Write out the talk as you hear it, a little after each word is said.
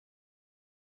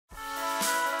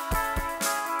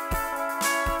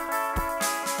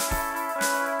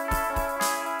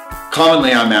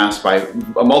Commonly I'm asked by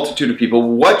a multitude of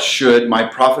people, what should my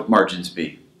profit margins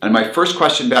be? And my first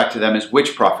question back to them is,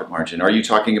 which profit margin? Are you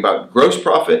talking about gross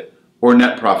profit or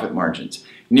net profit margins?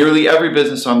 Nearly every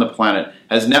business on the planet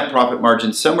has net profit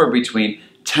margins somewhere between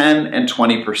 10 and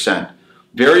 20%.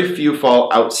 Very few fall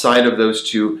outside of those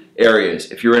two areas.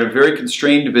 If you're in a very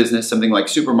constrained business, something like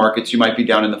supermarkets, you might be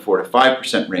down in the 4 to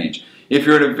 5% range. If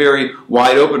you're in a very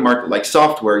wide open market like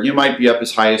software, you might be up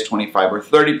as high as 25 or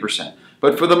 30%.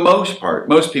 But for the most part,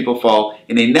 most people fall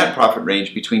in a net profit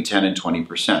range between 10 and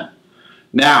 20%.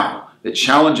 Now, the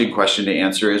challenging question to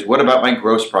answer is, what about my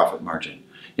gross profit margin?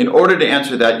 In order to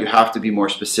answer that, you have to be more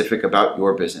specific about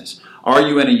your business. Are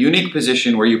you in a unique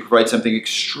position where you provide something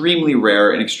extremely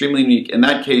rare and extremely unique? In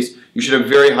that case, you should have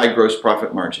very high gross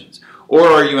profit margins. Or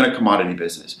are you in a commodity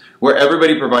business where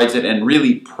everybody provides it and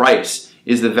really price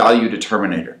is the value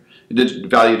determinant?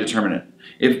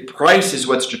 If price is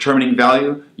what's determining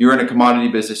value, you're in a commodity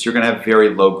business, you're going to have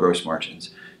very low gross margins.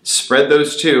 Spread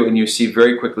those two and you see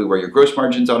very quickly where your gross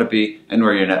margins ought to be and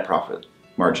where your net profit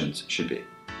margins should be.